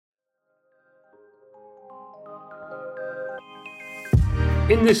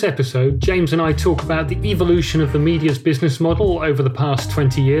In this episode, James and I talk about the evolution of the media's business model over the past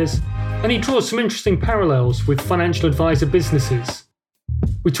 20 years, and he draws some interesting parallels with financial advisor businesses.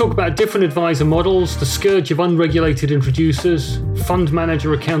 We talk about different advisor models, the scourge of unregulated introducers, fund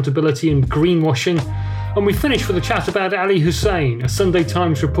manager accountability and greenwashing, and we finish with a chat about Ali Hussain, a Sunday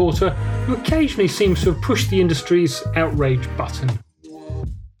Times reporter who occasionally seems to have pushed the industry's outrage button.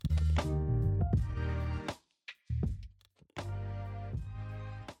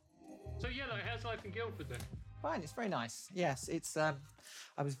 Fine, it's very nice. Yes, it's. I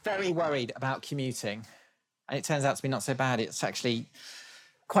was very worried about commuting, and it turns out to be not so bad. It's actually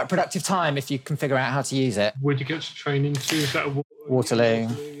quite productive time if you can figure out how to use it. Where'd you get to train into? Is that Waterloo?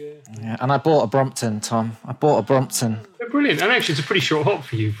 Yeah. And I bought a Brompton, Tom. I bought a Brompton. Oh, brilliant. And actually, it's a pretty short hop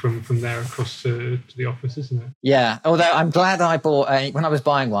for you from there across to the office, isn't it? Yeah, although I'm glad I bought when I was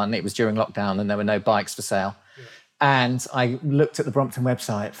buying one, it was during lockdown and there were no bikes for sale. And I looked at the Brompton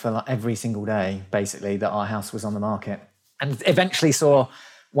website for like every single day, basically, that our house was on the market. And eventually saw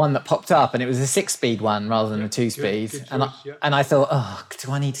one that popped up, and it was a 6-speed one rather than a 2-speed. Good and choice, I thought, oh,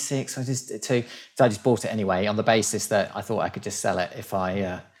 do I need 6 or just 2? So I just bought it anyway on the basis that I thought I could just sell it if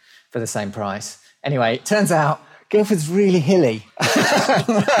I for the same price. Anyway, it turns out Guildford's really hilly. So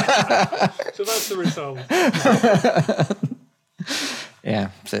that's the result.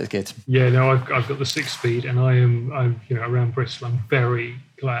 Yeah, so it's good. Yeah, no, I've got the 6-speed, and I'm around Bristol. I'm very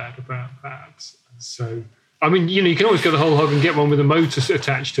glad about that. So, I mean, you can always go the whole hog and get one with a motor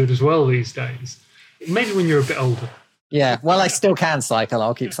attached to it as well these days. Maybe when you're a bit older. Yeah, well, I still can cycle.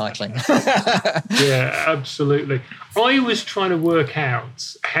 I'll keep cycling. Yeah, absolutely. I was trying to work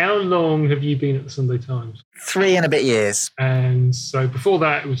out, how long have you been at the Sunday Times? 3 and a bit years. And so before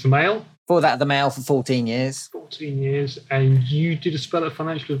that, it was the Mail. Before that, the Mail for 14 years. 14 years, and you did a spell at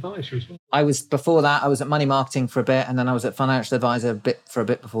Financial Advisor as well. Before that, I was at Money Marketing for a bit, and then I was at Financial Advisor for a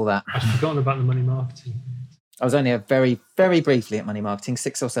bit before that. I'd forgotten about the Money Marketing. I was only very, very briefly at Money Marketing,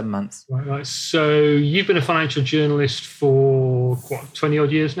 6 or 7 months. Right. So you've been a financial journalist for,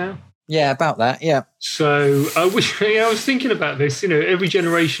 20-odd years now? Yeah, about that, yeah. So I was thinking about this, every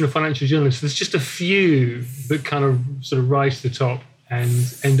generation of financial journalists, there's just a few that kind of sort of rise to the top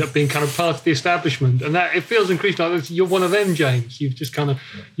and end up being kind of part of the establishment. And that it feels increasingly like you're one of them, James. You've just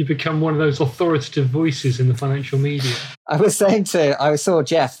you become one of those authoritative voices in the financial media. I saw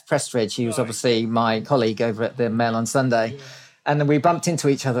Jeff Prestridge, he was obviously my colleague over at the Mail on Sunday. Yeah. And then we bumped into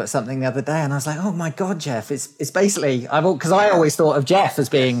each other at something the other day, and I was like, "Oh my God, Jeff!" It's basically because I always thought of Jeff as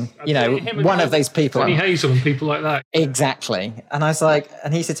being, one of those people. Tony Hazel and people like that. Exactly. And I was like,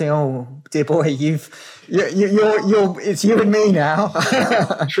 and he said to me, "Oh, dear boy, it's you and me now."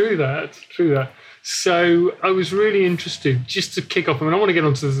 True that. So I was really interested, just to kick off. I mean, I want to get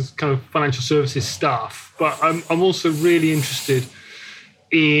onto this kind of financial services stuff, but I'm also really interested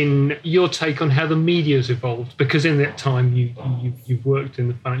in your take on how the media's evolved, because in that time you've worked in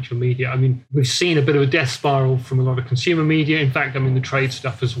the financial media. I mean, we've seen a bit of a death spiral from a lot of consumer media. In fact, the trade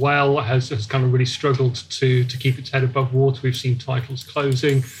stuff as well has kind of really struggled to keep its head above water. We've seen titles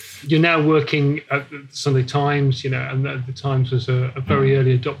closing. You're now working at the Sunday Times, and the Times was a very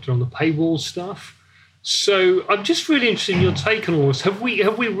early adopter on the paywall stuff. So I'm just really interested in your take on all this. Have we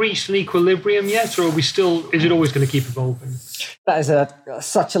reached an equilibrium yet, or is it always going to keep evolving? That is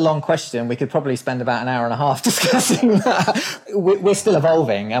such a long question. We could probably spend about an hour and a half discussing that. We're still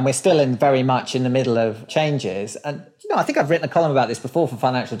evolving, and we're still very much in the middle of changes. And, I think I've written a column about this before for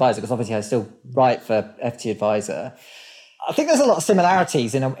Financial Advisor, because obviously I still write for FT Advisor. I think there's a lot of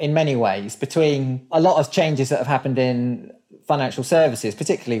similarities in many ways between a lot of changes that have happened in financial services,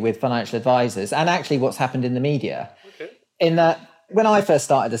 particularly with financial advisors, and actually what's happened in the media. Okay. In that, when I first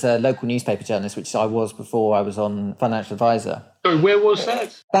started as a local newspaper journalist, which I was before I was on Financial Advisor. So where was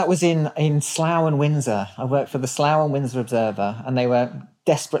that? That was in Slough and Windsor. I worked for the Slough and Windsor Observer, and they were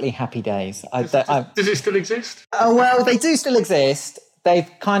desperately happy days. Does it still exist? Oh, well, they do still exist. They've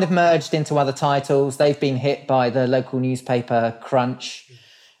kind of merged into other titles. They've been hit by the local newspaper crunch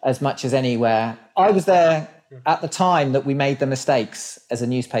as much as anywhere. I was there at the time that we made the mistakes as a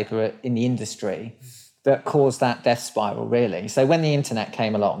newspaper in the industry that caused that death spiral, really. So when the internet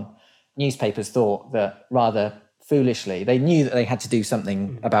came along, newspapers thought that rather foolishly, they knew that they had to do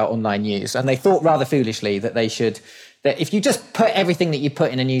something about online news, and they thought rather foolishly that that if you just put everything that you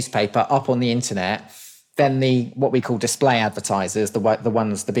put in a newspaper up on the internet, then what we call display advertisers, the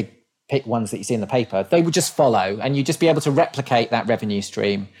big ones that you see in the paper, they would just follow, and you'd just be able to replicate that revenue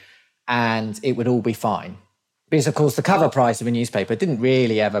stream, and it would all be fine. Because, of course, the cover price of a newspaper didn't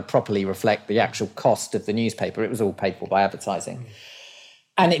really ever properly reflect the actual cost of the newspaper. It was all paid for by advertising.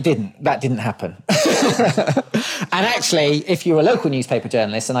 And that didn't happen. And actually, if you're a local newspaper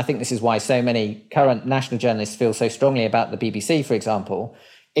journalist, and I think this is why so many current national journalists feel so strongly about the BBC, for example,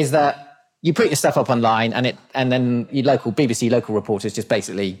 is that you put your stuff up online and then your local BBC local reporters just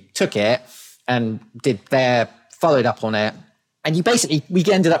basically took it and followed up on it. And we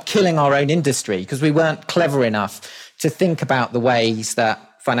ended up killing our own industry because we weren't clever enough to think about the ways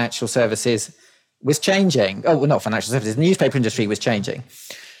that financial services was changing. Oh, well, not financial services, the newspaper industry was changing.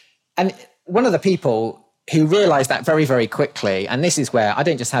 And one of the people who realized that very, very quickly, and this is where I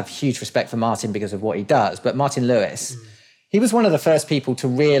don't just have huge respect for Martin because of what he does, but Martin Lewis, he was one of the first people to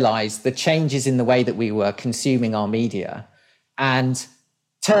realize the changes in the way that we were consuming our media and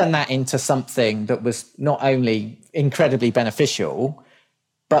turn that into something that was not only incredibly beneficial,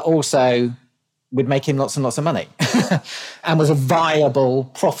 but also would make him lots and lots of money and was a viable,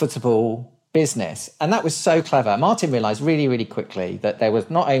 profitable business. And that was so clever. Martin realized really, really quickly that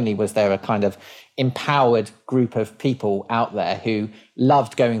not only was there a kind of empowered group of people out there who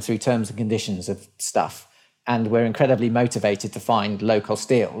loved going through terms and conditions of stuff and were incredibly motivated to find low-cost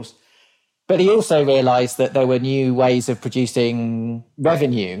deals, but he also realized that there were new ways of producing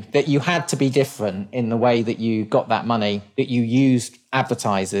revenue, that you had to be different in the way that you got that money, that you used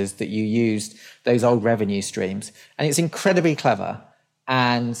advertisers, that you used those old revenue streams. And it's incredibly clever.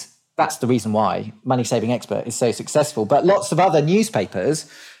 And that's the reason why Money Saving Expert is so successful. But lots of other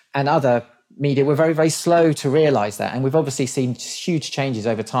newspapers and other media were very, very slow to realize that. And we've obviously seen huge changes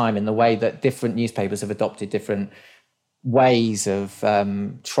over time in the way that different newspapers have adopted different ways of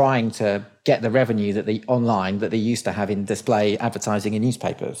trying to get the revenue that they used to have in display advertising in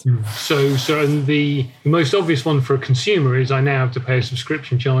newspapers. So and the most obvious one for a consumer is I now have to pay a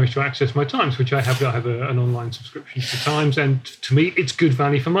subscription charge to access my Times, which I have. I have an online subscription to Times, and to me, it's good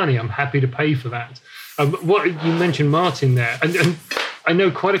value for money. I'm happy to pay for that. What you mentioned, Martin, there, and I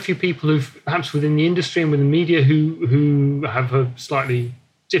know quite a few people who've perhaps within the industry and within media who have a slightly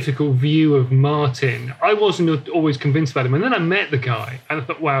difficult view of Martin. I wasn't always convinced about him. And then I met the guy and I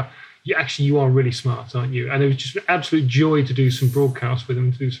thought, wow, you are really smart, aren't you? And it was just an absolute joy to do some broadcasts with him,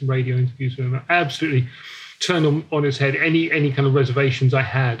 to do some radio interviews with him. I absolutely turned on his head any kind of reservations I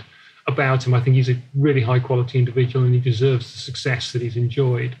had about him. I think he's a really high quality individual and he deserves the success that he's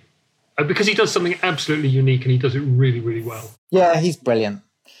enjoyed. Because he does something absolutely unique and he does it really, really well. Yeah, he's brilliant.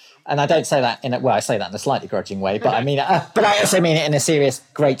 And I don't say that I say that in a slightly grudging way, but I mean, but I also mean it in a serious,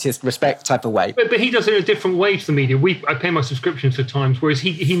 greatest respect type of way. But he does it in a different way to the media. I pay my subscriptions to Times, whereas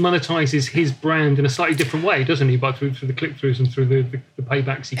he monetizes his brand in a slightly different way, doesn't he? But through the click-throughs and through the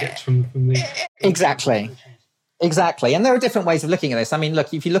paybacks he gets from the... Exactly. And there are different ways of looking at this. I mean,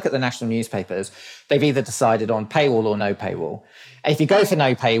 look, if you look at the national newspapers, they've either decided on paywall or no paywall. If you go for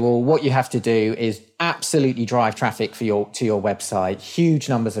no paywall, what you have to do is absolutely drive traffic to your website, huge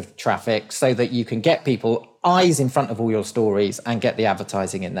numbers of traffic, so that you can get people eyes in front of all your stories and get the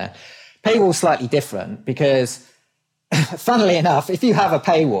advertising in there. Paywall's slightly different because, funnily enough, if you have a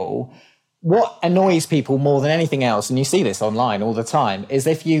paywall, what annoys people more than anything else, and you see this online all the time, is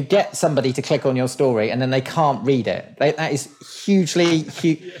if you get somebody to click on your story and then they can't read it. They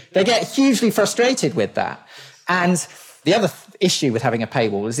get hugely frustrated with that. And the other issue with having a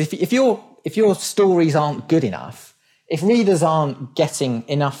paywall is if your stories aren't good enough, if readers aren't getting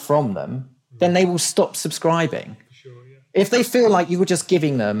enough from them, then they will stop subscribing. Sure, yeah. If they feel like you were just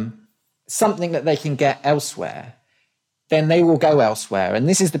giving them something that they can get elsewhere, then they will go elsewhere. And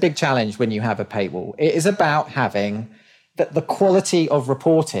this is the big challenge when you have a paywall. It is about having the quality of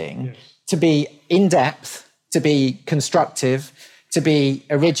reporting to be in-depth, to be constructive, to be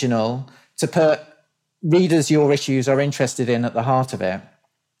original, to put readers your issues are interested in at the heart of it.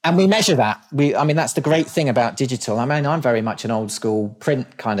 And we measure that. That's the great thing about digital. I mean, I'm very much an old school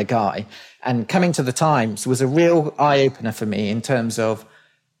print kind of guy. And coming to the Times was a real eye-opener for me in terms of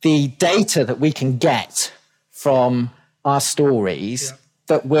the data that we can get from our stories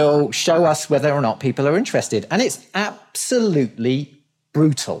that will show us whether or not people are interested. And it's absolutely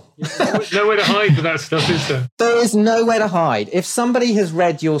brutal. Nowhere to hide for that stuff, is there? There is nowhere to hide. If somebody has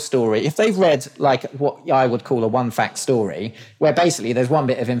read your story, if they've read like what I would call a one-fact story, where basically there's one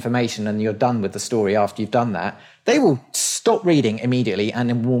bit of information and you're done with the story after you've done that, they will stop reading immediately and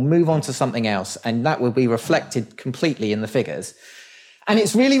then will move on to something else. And that will be reflected completely in the figures. And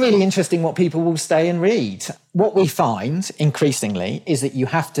it's really, really interesting what people will stay and read. What we find increasingly is that you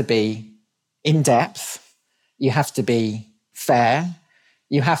have to be in-depth, you have to be fair,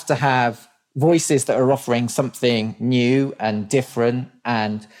 you have to have voices that are offering something new and different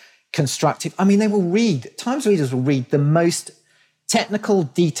and constructive. I mean, Times readers will read the most technical,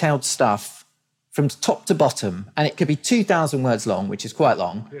 detailed stuff from top to bottom, and it could be 2,000 words long, which is quite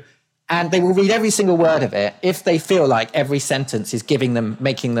long. Yeah. And they will read every single word of it if they feel like every sentence is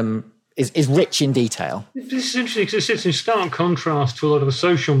is rich in detail. This is interesting because it sits in stark contrast to a lot of the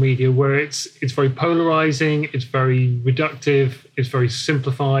social media where it's very polarizing, it's very reductive, it's very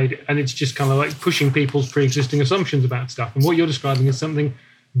simplified, and it's just kind of like pushing people's pre-existing assumptions about stuff. And what you're describing is something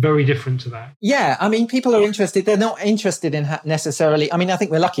very different to that. Yeah, I mean, people are interested. They're not interested in necessarily. I mean, I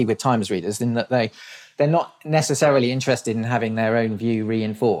think we're lucky with Times readers in that they're not necessarily interested in having their own view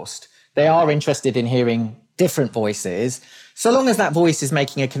reinforced. They are interested in hearing different voices, so long as that voice is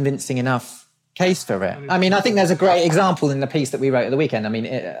making a convincing enough case for it. I mean, I think there's a great example in the piece that we wrote at the weekend. I mean,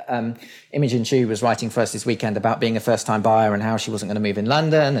 Imogen Chu was writing for us this weekend about being a first-time buyer and how she wasn't going to move in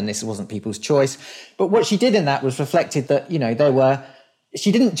London and this wasn't people's choice. But what she did in that was reflected that,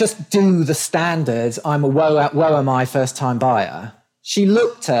 she didn't just do the standards, I'm a woe am I first-time buyer. She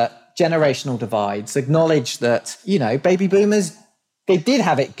looked at generational divides, acknowledged that, baby boomers, they did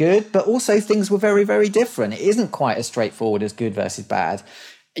have it good, but also things were very, very different. It isn't quite as straightforward as good versus bad.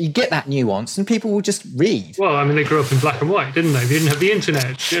 You get that nuance and people will just read. Well, I mean, they grew up in black and white, didn't they? They didn't have the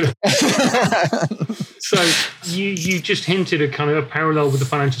internet. So you just hinted at kind of a parallel with the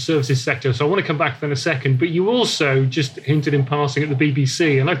financial services sector. So I want to come back to that in a second. But you also just hinted in passing at the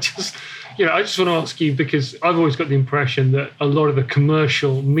BBC. And I just want to ask you, because I've always got the impression that a lot of the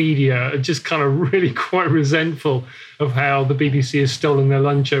commercial media are just kind of really quite resentful of how the BBC has stolen their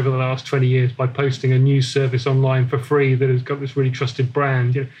lunch over the last 20 years by posting a news service online for free that has got this really trusted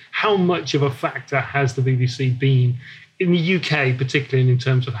brand. How much of a factor has the BBC been in the UK, particularly in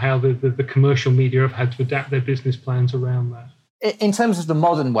terms of how the commercial media have had to adapt their business plans around that? In terms of the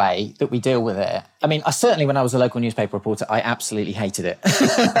modern way that we deal with it, I mean, certainly when I was a local newspaper reporter, I absolutely hated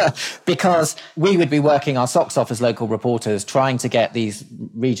it because we would be working our socks off as local reporters trying to get these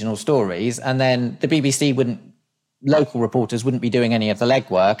regional stories, and then the local reporters wouldn't be doing any of the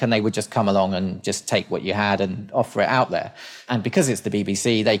legwork, and they would just come along and just take what you had and offer it out there. And because it's the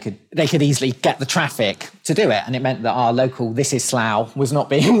BBC, they could easily get the traffic to do it, and it meant that our local "This Is Slough" was not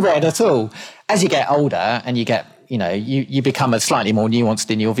being read at all. As you get older and you get you become a slightly more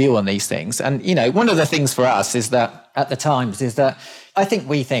nuanced in your view on these things. And, one of the things for us is that at the Times is that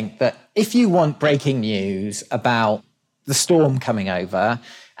we think that if you want breaking news about the storm coming over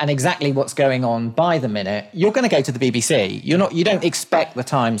and exactly what's going on by the minute, you're going to go to the BBC. You don't expect the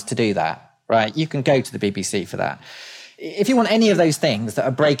Times to do that, right? You can go to the BBC for that. If you want any of those things that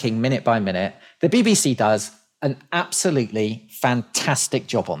are breaking minute by minute, the BBC does an absolutely fantastic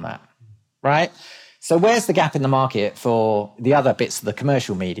job on that, right? So where's the gap in the market for the other bits of the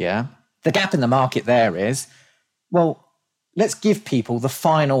commercial media? The gap in the market there is, well, let's give people the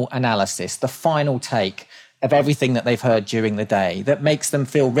final analysis, the final take of everything that they've heard during the day that makes them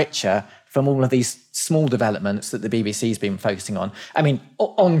feel richer from all of these small developments that the BBC's been focusing on. I mean,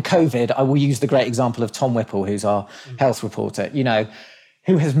 on COVID, I will use the great example of Tom Whipple, who's our health reporter,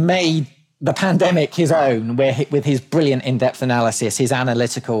 who has made the pandemic his own, with his brilliant in-depth analysis, his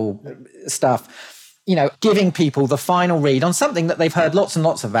analytical stuff, giving people the final read on something that they've heard lots and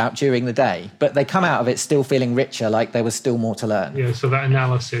lots about during the day, but they come out of it still feeling richer, like there was still more to learn. Yeah, so that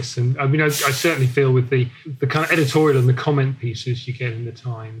analysis. And I mean, I certainly feel with the kind of editorial and the comment pieces you get in the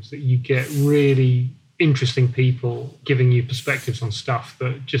Times that you get really interesting people giving you perspectives on stuff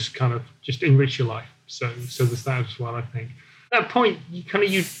that just enrich your life. So there's that as well, I think. At that point,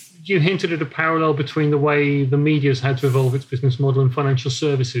 you hinted at a parallel between the way the media's had to evolve its business model and financial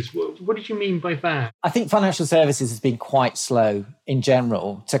services. What did you mean by that? I think financial services has been quite slow in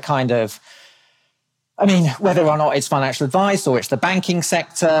general to whether or not it's financial advice or it's the banking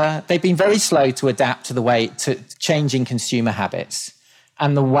sector, they've been very slow to adapt to changing consumer habits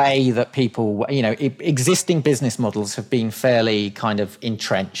and the way that people, existing business models have been fairly kind of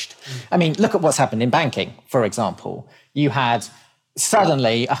entrenched. I mean, look at what's happened in banking, for example. You had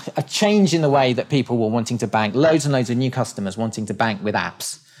suddenly a change in the way that people were wanting to bank, loads and loads of new customers wanting to bank with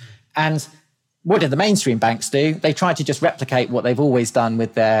apps. And what did the mainstream banks do? They tried to just replicate what they've always done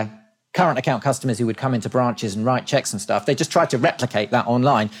with their current account customers who would come into branches and write checks and stuff. They just tried to replicate that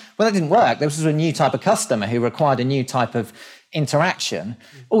online. Well, that didn't work. There was a new type of customer who required a new type of interaction.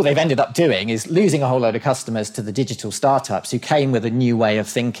 All they've ended up doing is losing a whole load of customers to the digital startups who came with a new way of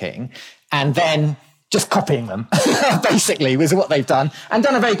thinking and then just copying them, basically, was what they've done, and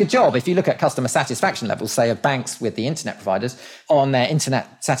done a very good job. If you look at customer satisfaction levels, say, of banks with the internet providers on their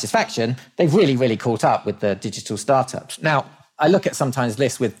internet satisfaction, they've really, really caught up with the digital startups. Now, I look at sometimes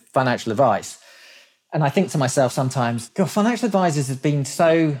lists with financial advice, and I think to myself sometimes, God, financial advisors have been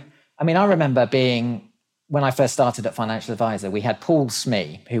so... I mean, I remember being when I first started at Financial Advisor, we had Paul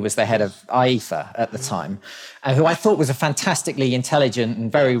Smee, who was the head of IEFA at the time, and who I thought was a fantastically intelligent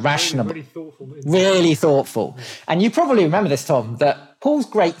and very rational, really thoughtful. And you probably remember this, Tom, that Paul's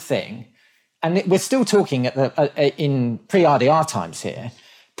great thing, and we're still talking in pre-RDR times here,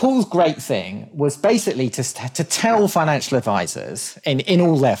 Paul's great thing was basically to tell financial advisors in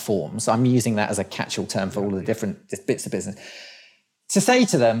all their forms, I'm using that as a catch-all term for all the different bits of business, to say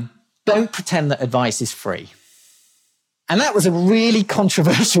to them, don't pretend that advice is free. And that was a really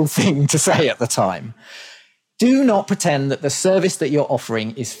controversial thing to say at the time. Do not pretend that the service that you're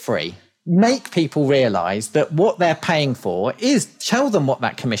offering is free. Make people realize that what they're paying for is, tell them what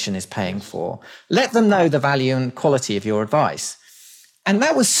that commission is paying for. Let them know the value and quality of your advice. And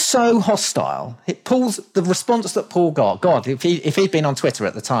that was so hostile. The response that Paul got, God, if he'd been on Twitter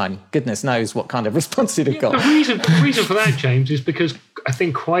at the time, goodness knows what kind of response he'd have got. The reason for that, James, is because I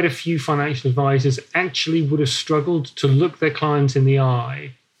think quite a few financial advisors actually would have struggled to look their clients in the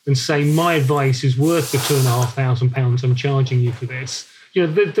eye and say, my advice is worth the £2,500 I'm charging you for this.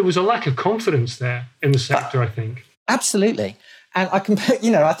 There was a lack of confidence there in the sector, I think. Absolutely. And I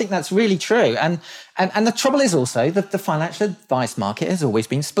think that's really true. And the trouble is also that the financial advice market has always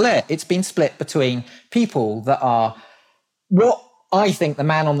been split. It's been split between people that are what I think the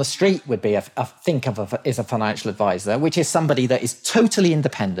man on the street would be think of as a financial advisor, which is somebody that is totally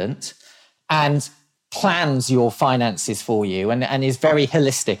independent and plans your finances for you and is very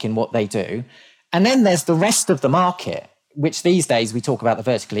holistic in what they do. And then there's the rest of the market, which these days we talk about the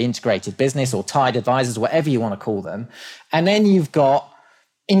vertically integrated business or tied advisors, whatever you want to call them. And then you've got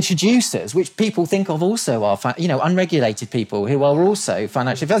introducers, which people think of also are, unregulated people who are also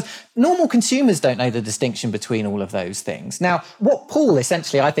financial advisors. Normal consumers don't know the distinction between all of those things. Now, what Paul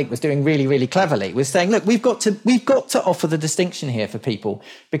essentially, I think, was doing really, really cleverly was saying, look, we've got to offer the distinction here for people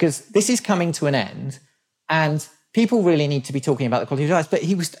because this is coming to an end and people really need to be talking about the quality of advice. But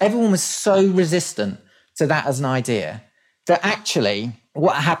everyone was so resistant to that as an idea that actually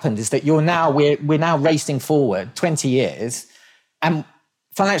what happened is that we're now racing forward 20 years and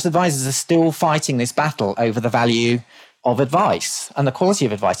financial advisors are still fighting this battle over the value of advice and the quality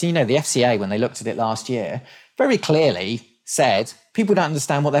of advice. And, the FCA, when they looked at it last year, very clearly said people don't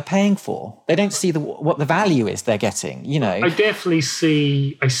understand what they're paying for. They don't see what the value is they're getting, I definitely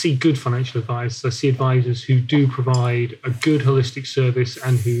see good financial advice. I see advisors who do provide a good holistic service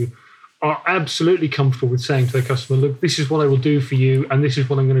and who are absolutely comfortable with saying to their customer, look, this is what I will do for you and this is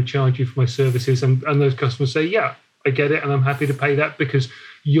what I'm going to charge you for my services. And those customers say, yeah, I get it and I'm happy to pay that because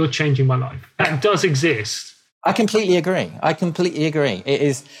you're changing my life. That does exist. I completely agree. It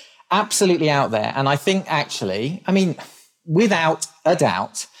is absolutely out there. And I think actually, without a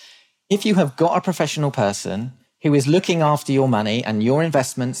doubt, if you have got a professional person who is looking after your money and your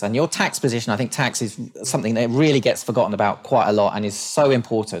investments and your tax position, I think tax is something that really gets forgotten about quite a lot and is so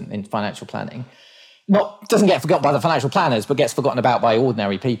important in financial planning. Doesn't get forgotten by the financial planners, but gets forgotten about by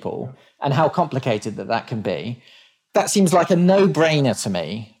ordinary people and how complicated that can be. That seems like a no-brainer to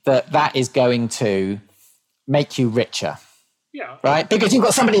me that is going to make you richer. Yeah. Right? Because you've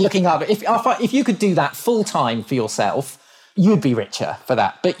got somebody looking up. If you could do that full-time for yourself, you'd be richer for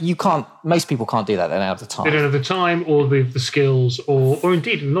that. But you can't, most people can't do that. They don't have the time. They don't have the time or the skills or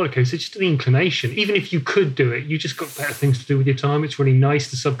indeed, in a lot of cases, it's just an inclination. Even if you could do it, you just got better things to do with your time. It's really nice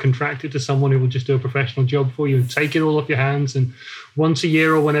to subcontract it to someone who will just do a professional job for you and take it all off your hands. And once a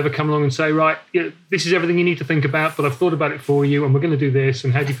year or whenever come along and say, right, this is everything you need to think about, but I've thought about it for you and we're going to do this.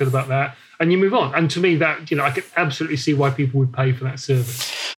 And how do you feel about that? And you move on. And to me, that, I can absolutely see why people would pay for that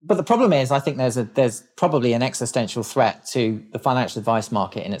service. But the problem is, I think there's probably an existential threat to the financial advice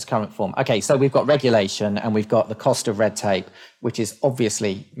market in its current form. Okay, so we've got regulation and we've got the cost of red tape, which is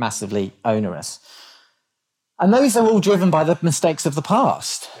obviously massively onerous. And those are all driven by the mistakes of the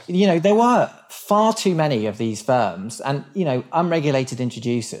past. There were far too many of these firms and, unregulated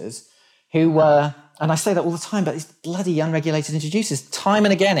introducers who were, and I say that all the time, but these bloody unregulated introducers, time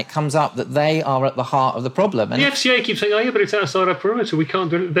and again, it comes up that they are at the heart of the problem. And the FCA keeps saying, oh, yeah, but it's outside our perimeter. We can't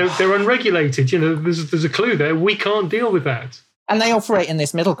do it. They're unregulated. There's a clue there. We can't deal with that. And they operate in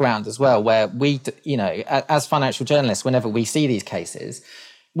this middle ground as well, where we, as financial journalists, whenever we see these cases,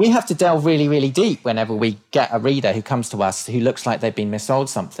 we have to delve really, really deep whenever we get a reader who comes to us who looks like they've been missold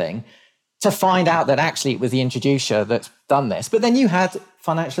something to find out that actually it was the introducer that's done this. But then you had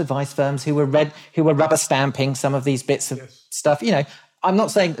financial advice firms who were rubber stamping some of these bits of stuff. I'm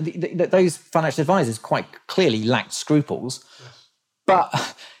not saying that those financial advisors quite clearly lacked scruples,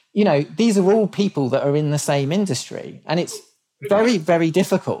 but these are all people that are in the same industry, and it's very, very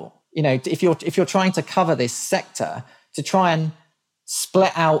difficult. If you're trying to cover this sector, to try and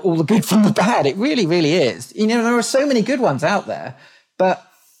split out all the good from the bad. It really, really is. You know, there are so many good ones out there, but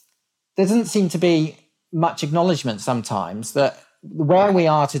there doesn't seem to be much acknowledgement sometimes that where we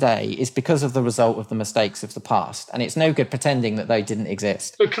are today is because of the result of the mistakes of the past. And it's no good pretending that they didn't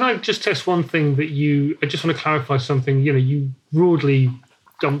exist. But can I just test one thing I just want to clarify something. You know, you broadly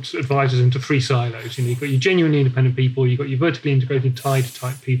dumped advisors into three silos. You know, you've got your genuinely independent people, you've got your vertically integrated tied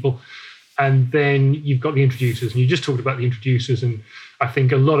type people, and then you've got the introducers. And you just talked about the introducers. And I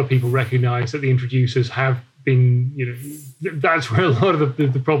think a lot of people recognize that the introducers have been, you know, that's where a lot of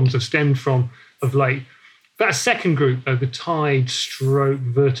the problems have stemmed from of late. That second group, though, the tied stroke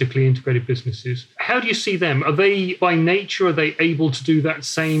vertically integrated businesses, how do you see them? Are they, by nature, are they able to do that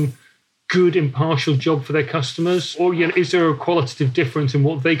same good, impartial job for their customers? Or, you know, is there a qualitative difference in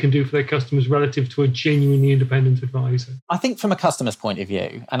what they can do for their customers relative to a genuinely independent advisor? I think from a customer's point of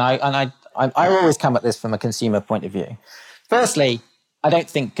view, and I always come at this from a consumer point of view. Firstly, I don't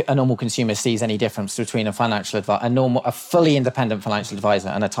think a normal consumer sees any difference between a fully independent financial advisor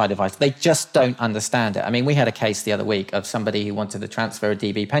and a tied advisor. They just don't understand it. I mean, we had a case the other week of somebody who wanted to transfer a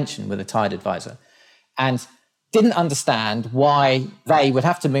DB pension with a tied advisor and didn't understand why they would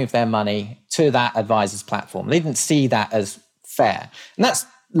have to move their money to that advisor's platform. They didn't see that as fair. And that's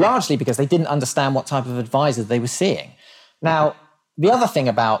largely because they didn't understand what type of advisor they were seeing. Now, the other thing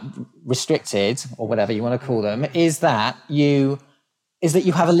about restricted, or whatever you want to call them, is that you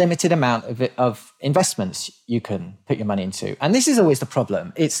have a limited amount of investments you can put your money into. And this is always the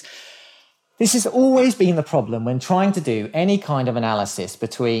problem. This has always been the problem when trying to do any kind of analysis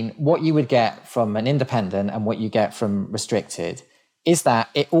between what you would get from an independent and what you get from restricted, is that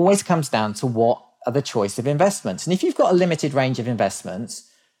it always comes down to what are the choice of investments. And if you've got a limited range of investments,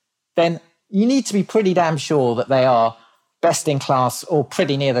 then you need to be pretty damn sure that they are best in class or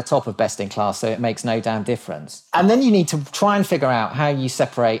pretty near the top of best in class, so it makes no damn difference. And then you need to try and figure out how you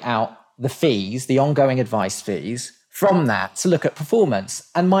separate out the fees, the ongoing advice fees, from that to look at performance.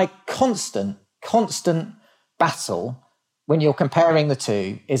 And my constant battle when you're comparing the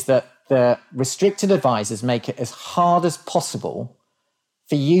two is that the restricted advisors make it as hard as possible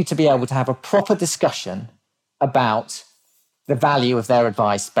for you to be able to have a proper discussion about the value of their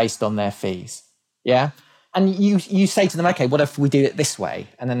advice based on their fees. Yeah? And you say to them, okay, what if we do it this way?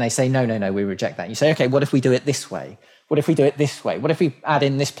 And then they say, no, we reject that. You say, okay, what if we do it this way? What if we do it this way? What if we add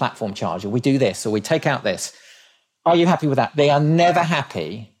in this platform charge, or we do this, or we take out this? Are you happy with that? They are never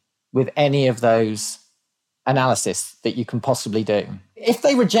happy with any of those analysis that you can possibly do. If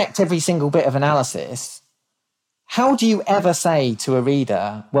they reject every single bit of analysis, how do you ever say to a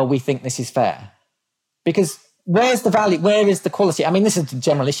reader, well, we think this is fair? Because where's the value? Where is the quality? I mean, this is the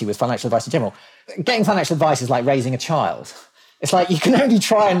general issue with financial advice in general. Getting financial advice is like raising a child. It's like you can only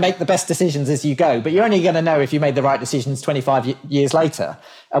try and make the best decisions as you go, but you're only going to know if you made the right decisions 25 years later,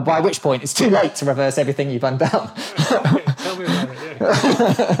 by which point it's too late to reverse everything you've undone. Tell me about it,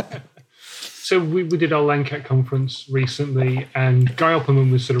 yeah. So we did our Lancat conference recently, and Guy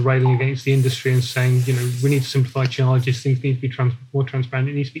Opperman was sort of railing against the industry and saying, you know, we need to simplify charges, things need to be more transparent,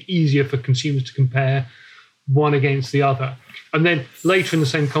 it needs to be easier for consumers to compare one against the other. And then later in the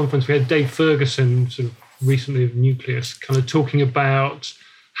same conference, we had Dave Ferguson, sort of recently of Nucleus, kind of talking about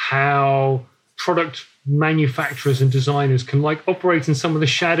how product manufacturers and designers can like operate in some of the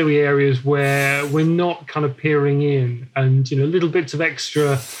shadowy areas where we're not kind of peering in, and, you know, little bits of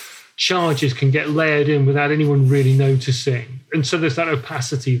extra charges can get layered in without anyone really noticing. And so there's that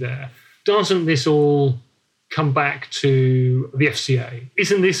opacity there. Doesn't this all come back to the FCA?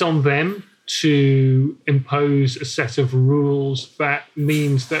 Isn't this on them to impose a set of rules that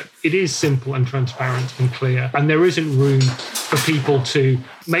means that it is simple and transparent and clear, and there isn't room for people to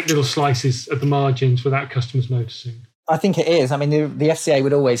make little slices at the margins without customers noticing? I think it is. I mean, the FCA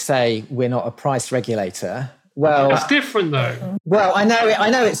would always say we're not a price regulator. Well, that's different, though. Well, I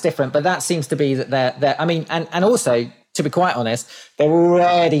know it's different, but that seems to be that they're I mean, and also, to be quite honest, they're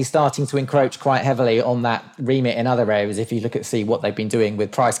already starting to encroach quite heavily on that remit in other areas. If you look at what they've been doing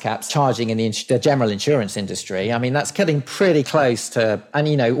with price caps, charging in the general insurance industry, I mean, that's getting pretty close to, and,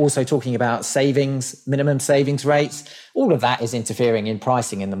 you know, also talking about savings, minimum savings rates. All of that is interfering in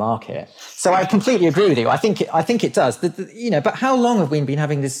pricing in the market. So I completely agree with you. I think it does. You know, but how long have we been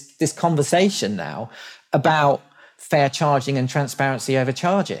having this conversation now about fair charging and transparency over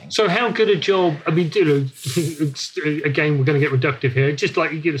charging? So how good a job, I mean, you know, again, we're going to get reductive here, just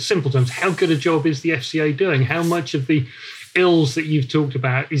like, you know, simple terms, how good a job is the FCA doing? How much of the ills that you've talked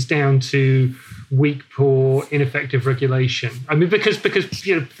about is down to weak, poor, ineffective regulation? I mean, because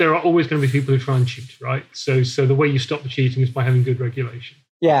you know, there are always going to be people who try and cheat, right? So the way you stop the cheating is by having good regulation.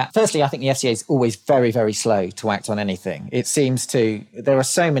 Yeah, firstly, I think the FCA is always very, very slow to act on anything. It seems there are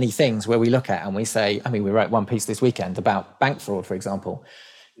so many things where we look at and we say, we wrote one piece this weekend about bank fraud, for example.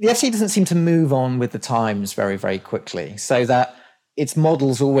 The FCA doesn't seem to move on with the times very, very quickly, so that its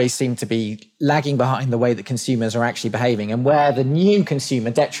models always seem to be lagging behind the way that consumers are actually behaving and where the new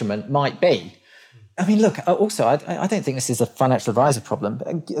consumer detriment might be. Look, also, I don't think this is a financial advisor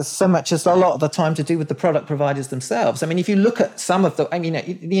problem, so much as a lot of the time to do with the product providers themselves. If you look at some of the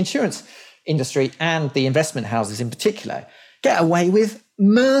insurance industry and the investment houses in particular get away with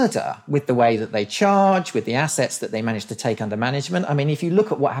murder with the way that they charge, with the assets that they manage to take under management. If you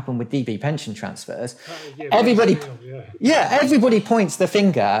look at what happened with DB pension transfers, everybody points the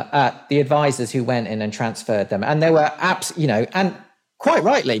finger at the advisors who went in and transferred them. And there were and quite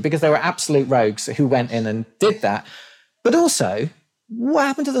rightly, because there were absolute rogues who went in and did that. But also, what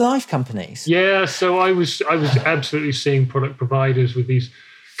happened to the life companies? Yeah, so I was absolutely seeing product providers with these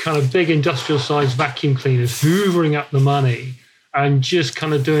kind of big industrial-sized vacuum cleaners hoovering up the money and just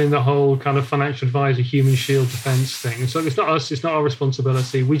kind of doing the whole kind of financial advisor, human shield defense thing. So it's not us, it's not our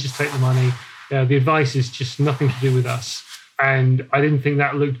responsibility. We just take the money. The advice is just nothing to do with us. And I didn't think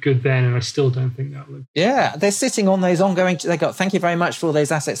that looked good then, and I still don't think that looked good. Yeah, they're sitting on those ongoing... thank you very much for all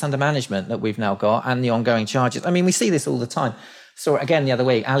those assets under management that we've now got and the ongoing charges. We see this all the time. Saw it again the other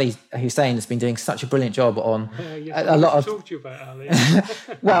week. Ali Hussain has been doing such a brilliant job on a lot of... talk to you about Ali.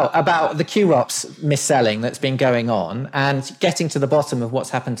 Well, about the QROPS mis-selling that's been going on and getting to the bottom of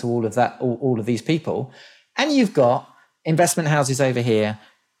what's happened to all of that, all of these people. And you've got investment houses over here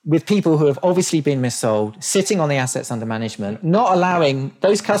with people who have obviously been missold, sitting on the assets under management, not allowing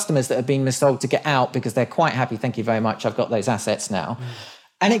those customers that have been missold to get out because they're quite happy, thank you very much, I've got those assets now.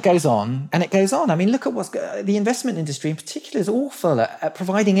 And it goes on, and it goes on. Look at the investment industry in particular is awful at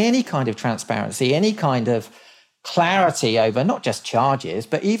providing any kind of transparency, any kind of clarity over not just charges,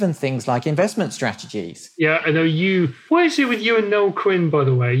 but even things like investment strategies. Yeah, I know you... What is it with you and Noel Quinn, by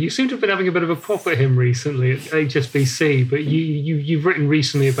the way? You seem to have been having a bit of a pop at him recently at HSBC, but you've written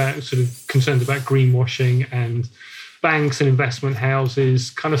recently about sort of concerns about greenwashing and banks and investment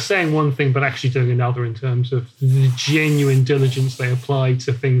houses kind of saying one thing but actually doing another in terms of the genuine diligence they apply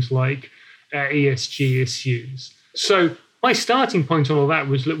to things like ESG issues. So my starting point on all that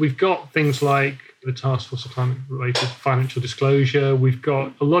was that we've got things like the Task Force of Climate-Related Financial Disclosure. We've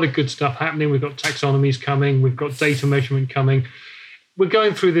got a lot of good stuff happening. We've got taxonomies coming. We've got data measurement coming. We're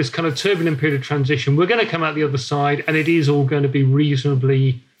going through this kind of turbulent period of transition. We're going to come out the other side, and it is all going to be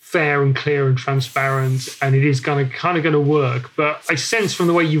reasonably fair and clear and transparent, and it is kind of going to work. But I sense from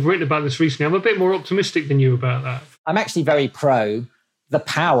the way you've written about this recently, I'm a bit more optimistic than you about that. I'm actually very pro the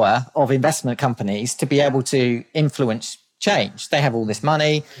power of investment companies to be able to influence change. They have all this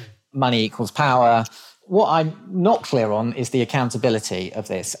money. Money equals power. What I'm not clear on is the accountability of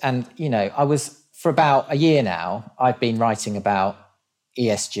this. And, for about a year now, I've been writing about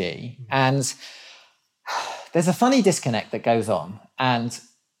ESG. And there's a funny disconnect that goes on. And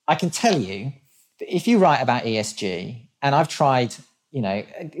I can tell you that if you write about ESG, and I've tried,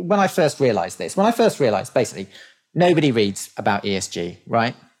 when I first realized basically nobody reads about ESG,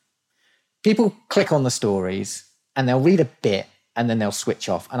 right? People click on the stories and they'll read a bit and then they'll switch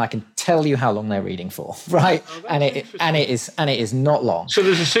off, and I can tell you how long they're reading for, right? And it is not long. So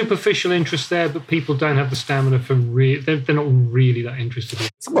there's a superficial interest there, but people don't have the stamina for they're not really that interested in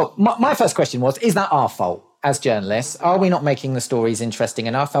it. Well, my first question was: is that our fault as journalists? Are we not making the stories interesting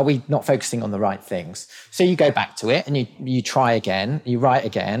enough? Are we not focusing on the right things? So you go back to it and you try again, you write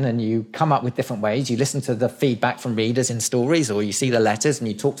again, and you come up with different ways. You listen to the feedback from readers in stories, or you see the letters, and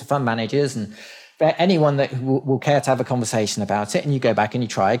you talk to fund managers and anyone that will care to have a conversation about it, and you go back and you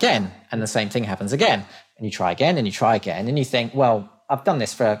try again, and the same thing happens again, and you try again and you try again, and you think, well, I've done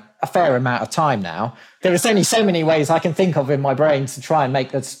this for a fair amount of time now. There is only so many ways I can think of in my brain to try and make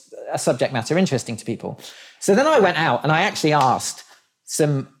this a subject matter interesting to people. So then I went out and I actually asked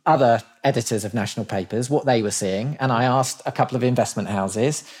some other editors of national papers what they were seeing, and I asked a couple of investment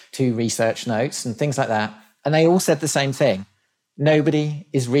houses to research notes and things like that, and they all said the same thing. Nobody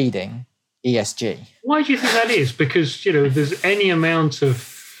is reading ESG. Why do you think that is? Because, there's any amount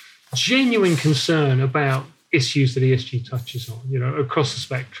of genuine concern about issues that ESG touches on, across the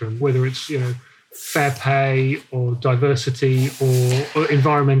spectrum, whether it's, fair pay or diversity or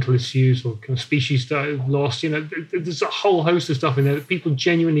environmental issues or kind of species loss, there's a whole host of stuff in there that people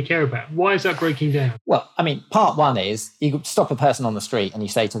genuinely care about. Why is that breaking down? Well, part one is you stop a person on the street and you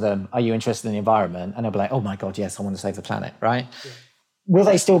say to them, are you interested in the environment? And they'll be like, oh my God, yes, I want to save the planet, right? Yeah. Will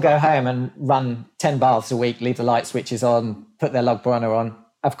they still go home and run 10 baths a week, leave the light switches on, put their log burner on?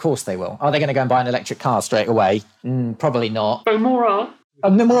 Of course they will. Are they going to go and buy an electric car straight away? Probably not. Oh, more are.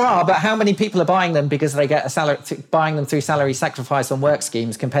 There more are, but how many people are buying them because they get a salary, buying them through salary sacrifice on work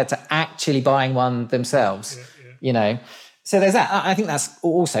schemes compared to actually buying one themselves? You know, so there's that. I think that's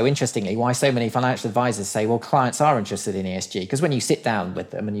also interestingly why so many financial advisors say, well, clients are interested in ESG, because when you sit down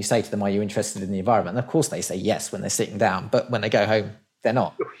with them and you say to them, are you interested in the environment? And of course they say yes when they're sitting down, but when they go home, they're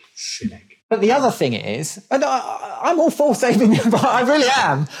not. Cynic. But the other thing is, and I'm all for saving, I really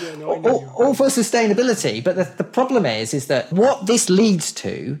am, all for sustainability. But the problem is that what this leads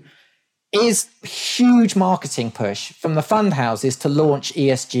to is huge marketing push from the fund houses to launch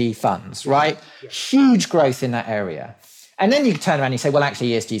ESG funds, right? Yeah. Huge growth in that area. And then you turn around and you say, well, actually,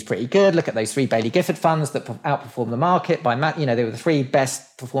 ESG is pretty good. Look at those 3 Bailey Gifford funds that outperformed the market by, they were the 3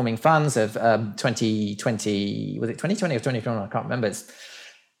 best performing funds of 2020. Was it 2020 or 2021? I can't remember.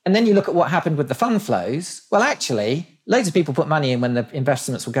 And then you look at what happened with the fund flows. Well, actually, loads of people put money in when the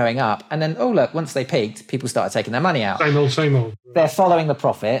investments were going up. And then, once they peaked, people started taking their money out. Same old. They're following the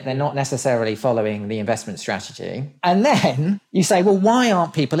profit. They're not necessarily following the investment strategy. And then you say, well, why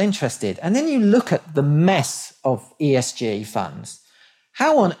aren't people interested? And then you look at the mess of ESG funds.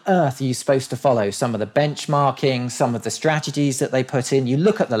 How on earth are you supposed to follow some of the benchmarking, some of the strategies that they put in? You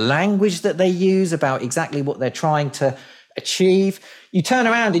look at the language that they use about exactly what they're trying to achieve. You turn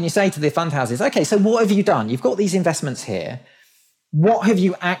around and you say to the fund houses, okay, so what have you done? You've got these investments here. What have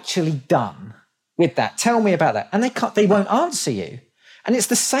you actually done with that? Tell me about that. And they won't answer you. And it's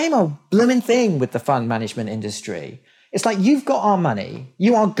the same old blooming thing with the fund management industry. It's like, you've got our money.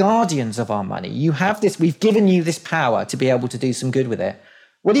 You are guardians of our money. You have this, we've given you this power to be able to do some good with it.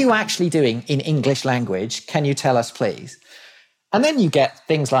 What are you actually doing in English language? Can you tell us, please? And then you get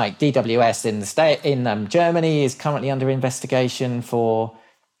things like DWS in Germany is currently under investigation for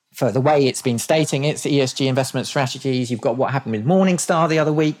the way it's been stating its ESG investment strategies. You've got what happened with Morningstar the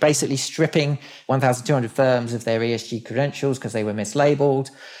other week, basically stripping 1,200 firms of their ESG credentials because they were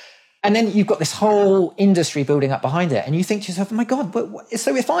mislabeled. And then you've got this whole industry building up behind it. And you think to yourself, oh my God,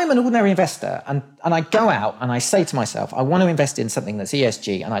 so if I'm an ordinary investor and I go out and I say to myself, I want to invest in something that's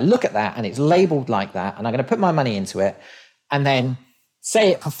ESG, and I look at that and it's labeled like that, and I'm going to put my money into it, and then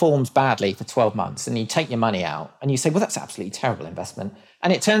say it performs badly for 12 months and you take your money out and you say, well, that's absolutely terrible investment.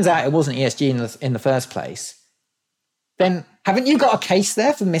 And it turns out it wasn't ESG in the first place. Then haven't you got a case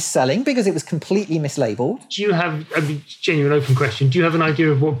there for mis-selling because it was completely mislabeled? Do you have, genuine open question, do you have an idea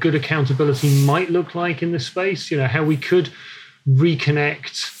of what good accountability might look like in this space? How we could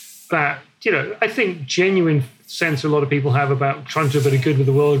reconnect that, I think genuine sense a lot of people have about trying to do a bit of good with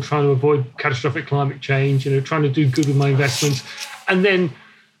the world, trying to avoid catastrophic climate change, trying to do good with my investments. And then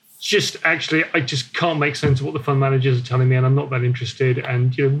I just can't make sense of what the fund managers are telling me, and I'm not that interested.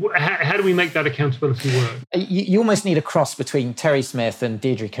 And how do we make that accountability work? You almost need a cross between Terry Smith and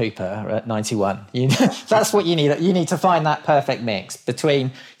Deirdre Cooper at 91. That's what you need. You need to find that perfect mix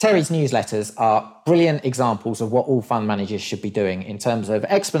between Terry's newsletters are brilliant examples of what all fund managers should be doing in terms of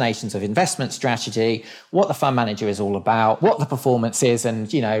explanations of investment strategy, what the fund manager is all about, what the performance is, and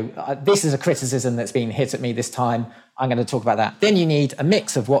this is a criticism that's been hit at me this time. I'm going to talk about that. Then you need a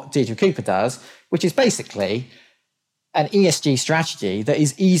mix of what Deirdre Cooper does, which is basically an ESG strategy that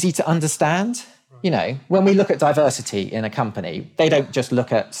is easy to understand. Right. When we look at diversity in a company, they don't just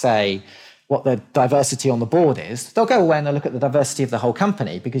look at, say, what the diversity on the board is. They'll go away and they'll look at the diversity of the whole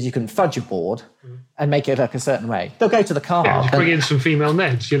company, because you can fudge a board and make it look a certain way. They'll go to the car park. Just bring in some female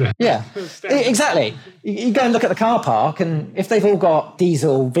Neds, Yeah, exactly. You go and look at the car park, and if they've all got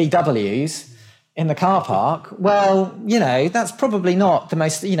diesel VWs in the car park, well, that's probably not the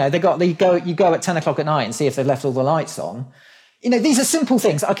most, you go at 10 o'clock at night and see if they've left all the lights on. These are simple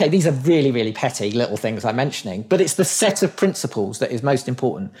things. Okay, these are really, really petty little things I'm mentioning, but it's the set of principles that is most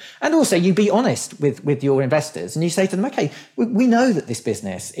important. And also, you be honest with your investors and you say to them, okay, we know that this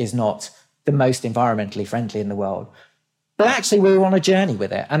business is not the most environmentally friendly in the world, but actually we're on a journey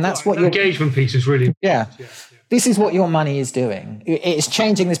with it. And that's what your engagement piece is really important. Yeah. This is what your money is doing. It's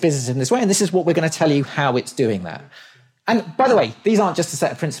changing this business in this way, and this is what we're going to tell you how it's doing that. And by the way, these aren't just a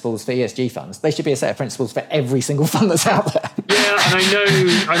set of principles for ESG funds. They should be a set of principles for every single fund that's out there. Yeah, and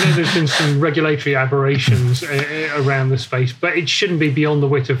I know there's been some regulatory aberrations around the space, but it shouldn't be beyond the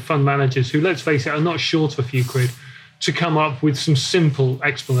wit of fund managers who, let's face it, are not short of a few quid to come up with some simple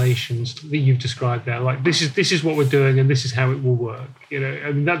explanations that you've described there. Like, this is what we're doing and this is how it will work.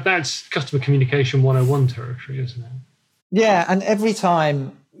 That's customer communication 101 territory, isn't it? Yeah, and every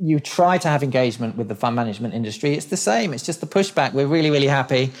time you try to have engagement with the fund management industry, it's the same. It's just the pushback. We're really, really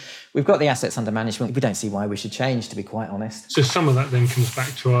happy. We've got the assets under management. We don't see why we should change, to be quite honest. So some of that then comes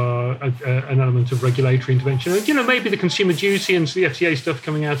back to an element of regulatory intervention. Maybe the consumer duty and the FCA stuff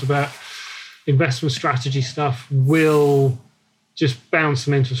coming out about investment strategy stuff will just bounce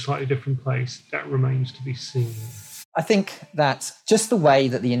them into a slightly different place? That remains to be seen. I think that just the way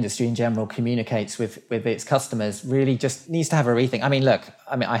that the industry in general communicates with its customers really just needs to have a rethink. I mean, look,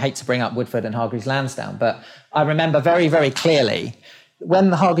 I hate to bring up Woodford and Hargreaves Lansdown, but I remember very, very clearly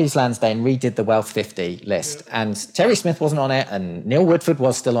when the Hargreaves Lansdown redid the Wealth 50 list, and Terry Smith wasn't on it and Neil Woodford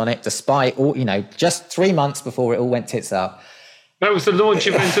was still on it, despite all, just 3 months before it all went tits up. That was the launch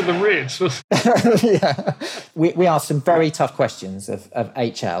event of the Ritz. Yeah. We asked some very tough questions of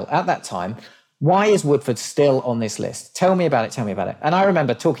HL at that time. Why is Woodford still on this list? Tell me about it. And I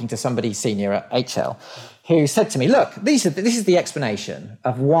remember talking to somebody senior at HL who said to me, look, this is the explanation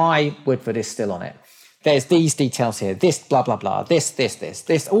of why Woodford is still on it. There's these details here, this, blah, blah, blah,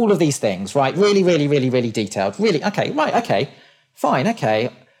 this, all of these things, right? Really, really, really, really detailed. Really, okay, fine,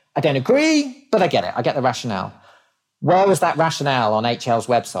 okay. I don't agree, but I get it. I get the rationale. Where was that rationale on HL's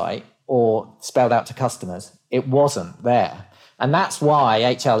website or spelled out to customers? It wasn't there. And that's why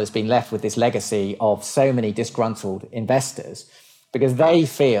HL has been left with this legacy of so many disgruntled investors, because they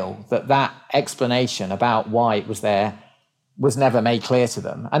feel that explanation about why it was there was never made clear to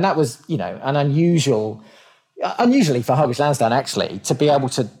them. And that was, an unusually for Hargreaves Lansdown, actually, to be able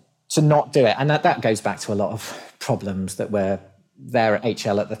to not do it. And that goes back to a lot of problems that were there at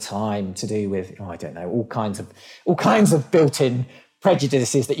HL at the time to do with, all kinds of built-in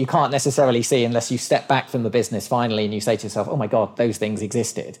prejudices that you can't necessarily see unless you step back from the business finally and you say to yourself, oh my God, those things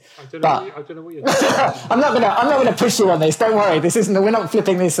existed. I don't know what you're saying. I'm not going to push you on this. Don't worry. We're not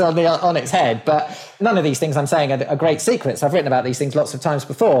flipping this on its head, but none of these things I'm saying are great secrets. I've written about these things lots of times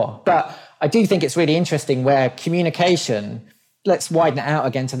before, but I do think it's really interesting where communication, let's widen it out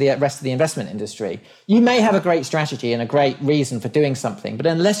again to the rest of the investment industry. You may have a great strategy and a great reason for doing something, but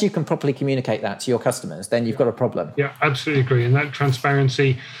unless you can properly communicate that to your customers, then you've got a problem. Yeah, absolutely agree. And that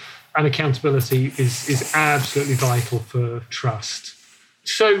transparency and accountability is absolutely vital for trust.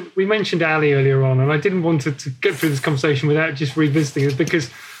 So we mentioned Ali earlier on, and I didn't want to get through this conversation without just revisiting it, because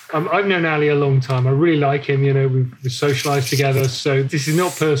I've known Ali a long time. I really like him. We've socialised together. So this is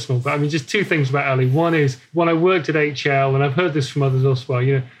not personal, but just two things about Ali. One is when I worked at HL, and I've heard this from others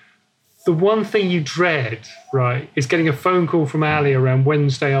elsewhere, the one thing you dread, right, is getting a phone call from Ali around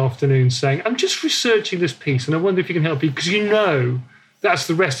Wednesday afternoon saying, I'm just researching this piece and I wonder if you can help me, because that's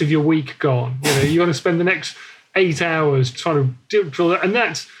the rest of your week gone. You're going to spend the next 8 hours trying to drill that. And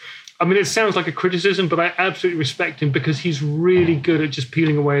that's, it sounds like a criticism, but I absolutely respect him because he's really good at just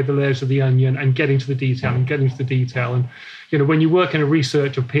peeling away the layers of the onion and getting to the detail. And, when you work in a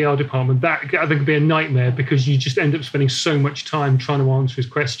research or PR department, that can be a nightmare because you just end up spending so much time trying to answer his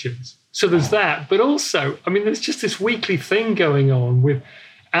questions. So there's that. But also, there's just this weekly thing going on with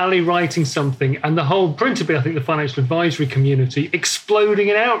Ali writing something and the whole, principally, I think the financial advisory community exploding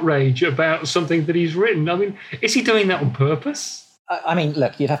in outrage about something that he's written. Is he doing that on purpose?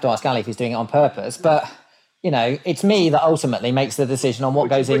 Look, you'd have to ask Ali if he's doing it on purpose, but, it's me that ultimately makes the decision on what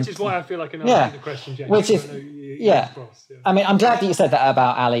goes in. Which is why I feel like I know the question, James. I'm glad that you said that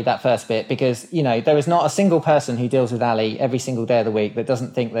about Ali, that first bit, because, there is not a single person who deals with Ali every single day of the week that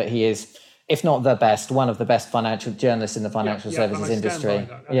doesn't think that he is, if not the best, one of the best financial journalists in the financial services industry.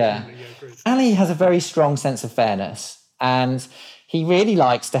 Ali has a very strong sense of fairness, and he really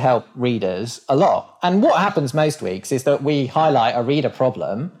likes to help readers a lot. And what happens most weeks is that we highlight a reader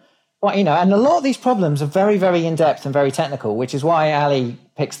problem, and a lot of these problems are very, very in-depth and very technical, which is why Ali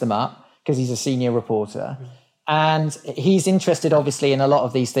picks them up, because he's a senior reporter. And he's interested, obviously, in a lot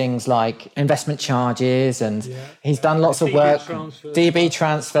of these things like investment charges, and he's done lots of work, DB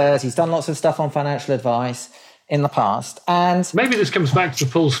transfers, he's done lots of stuff on financial advice in the past. And maybe this comes back to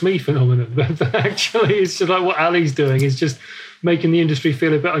the Paul Smee phenomenon, but actually it's just like what Ali's doing is just making the industry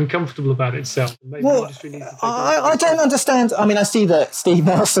feel a bit uncomfortable about itself. I don't understand. I see that Steve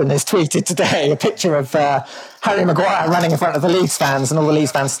Nelson has tweeted today a picture of Harry Maguire running in front of the Leeds fans and all the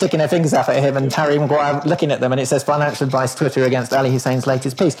Leeds fans sticking their fingers up at him and Harry Maguire looking at them, and it says financial advice Twitter against Ali Hussein's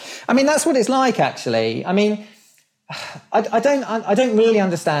latest piece. That's what it's like, actually. I don't really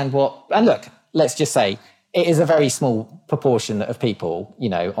understand what... And look, let's just say it is a very small proportion of people,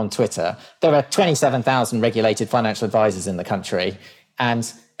 on Twitter. There are 27,000 regulated financial advisors in the country.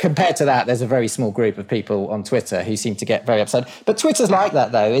 And compared to that, there's a very small group of people on Twitter who seem to get very upset. But Twitter's like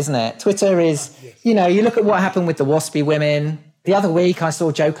that, though, isn't it? Twitter is, you look at what happened with the Waspy women. The other week, I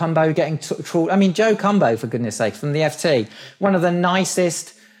saw Joe Cumbo getting trawled. Joe Cumbo, for goodness sake, from the FT, one of the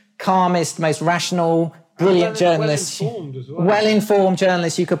nicest, calmest, most rational, brilliant journalists. Well-informed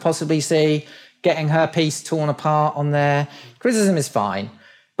journalists you could possibly see, getting her piece torn apart on there. Criticism is fine.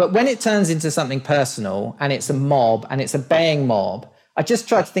 But when it turns into something personal and it's a mob and it's a baying mob, I just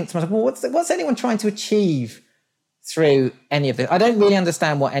try to think to myself, well, what's anyone trying to achieve through any of this. I don't really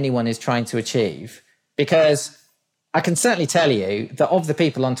understand what anyone is trying to achieve, because I can certainly tell you that of the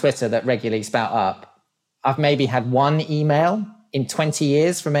people on Twitter that regularly spout up, I've maybe had one email in 20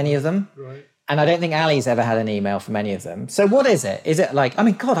 years from any of them. Right. And I don't think Ali's ever had an email from any of them. So what is it? Is it like, I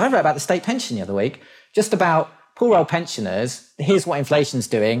mean, God, I wrote about the state pension the other week, just about poor old pensioners. Here's what inflation's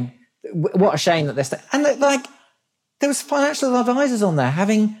doing. What a shame that they're... And like, there was financial advisors on there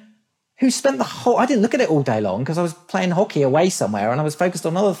who spent the whole... I didn't look at it all day long because I was playing hockey away somewhere and I was focused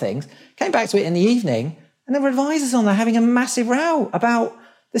on other things. Came back to it in the evening and there were advisors on there having a massive row about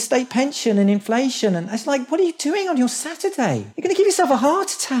the state pension and inflation. And it's like, what are you doing on your Saturday? You're going to give yourself a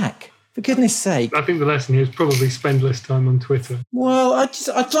heart attack. For goodness sake. I think the lesson here is probably spend less time on Twitter. Well,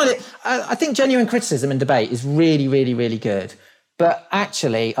 I think genuine criticism and debate is really, really, really good. But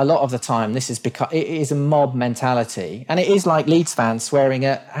actually, a lot of the time, it is a mob mentality. And it is like Leeds fans swearing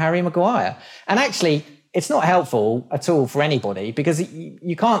at Harry Maguire. And actually, it's not helpful at all for anybody, because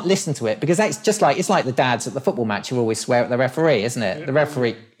you can't listen to it, because it's like the dads at the football match who always swear at the referee, isn't it? Yeah. The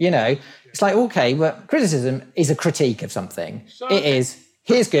referee, it's like, okay, well, criticism is a critique of something. It is.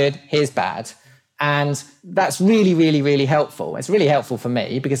 Here's good, here's bad. And that's really, really, really helpful. It's really helpful for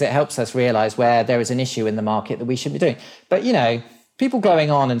me because it helps us realise where there is an issue in the market that we should be doing. But, people going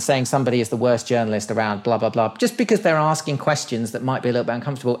on and saying somebody is the worst journalist around, blah, blah, blah, just because they're asking questions that might be a little bit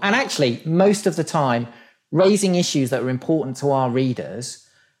uncomfortable. And actually, most of the time, raising issues that are important to our readers.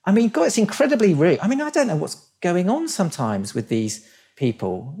 I mean, God, it's incredibly rude. I mean, I don't know what's going on sometimes with these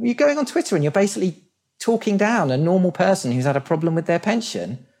people. You're going on Twitter and you're basically talking down a normal person who's had a problem with their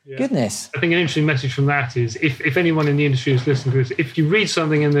pension. Yeah. Goodness. I think an interesting message from that is if anyone in the industry is listening to this, if you read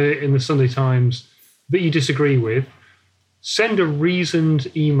something in the Sunday Times that you disagree with, send a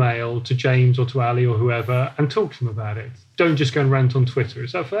reasoned email to James or to Ali or whoever and talk to them about it. Don't just go and rant on Twitter.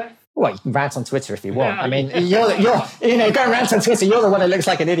 Is that fair? Well, you can rant on Twitter if you want. Yeah. I mean, you're go and rant on Twitter. You're the one who looks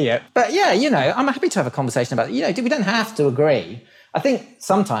like an idiot. But yeah, I'm happy to have a conversation about it. We don't have to agree. I think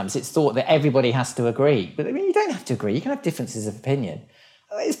sometimes it's thought that everybody has to agree, but I mean, you don't have to agree. You can have differences of opinion.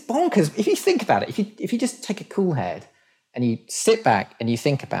 It's bonkers. If you think about it, if you just take a cool head and you sit back and you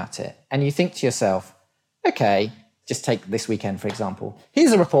think about it and you think to yourself, okay, just take this weekend, for example.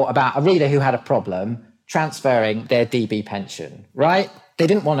 Here's a report about a reader who had a problem transferring their DB pension, right? They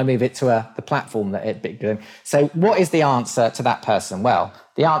didn't want to move it to the platform that it'd be doing. So what is the answer to that person? Well,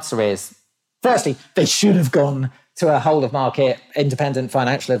 the answer is, firstly, they should have gone to a whole-of-market independent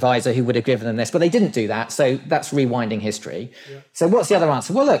financial advisor who would have given them this. But they didn't do that, so that's rewinding history. Yeah. So what's the other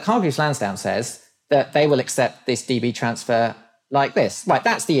answer? Well, look, Hargreaves Lansdown says that they will accept this DB transfer like this. Right,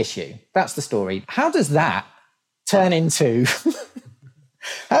 that's the issue. That's the story. How does that turn into...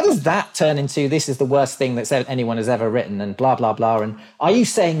 this is the worst thing that anyone has ever written and blah, blah, blah? And are you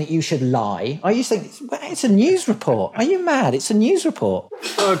saying that you should lie? Are you saying it's a news report? Are you mad? It's a news report.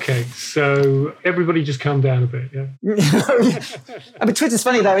 Okay, so everybody just calm down a bit, yeah? I mean, Twitter's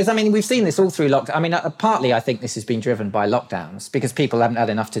funny, though, we've seen this all through lockdown. I mean, partly I think this has been driven by lockdowns because people haven't had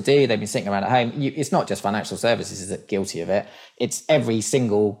enough to do. They've been sitting around at home. It's not just financial services that's guilty of it. It's every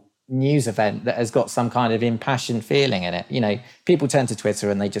single news event that has got some kind of impassioned feeling in it. People turn to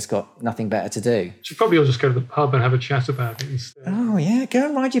Twitter and they just got nothing better to do. Should probably all just go to the pub and have a chat about it instead. Oh yeah, go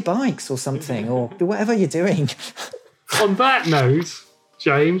and ride your bikes or something, or do whatever you're doing. On that note,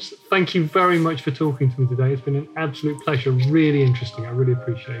 James, thank you very much for talking to me today. It's been an absolute pleasure. Really interesting. I really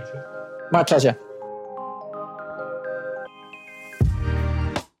appreciate it. My pleasure.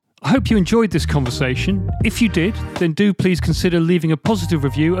 I hope you enjoyed this conversation. If you did, then do please consider leaving a positive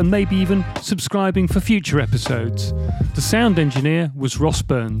review and maybe even subscribing for future episodes. The sound engineer was Ross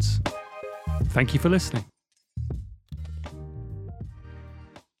Burns. Thank you for listening.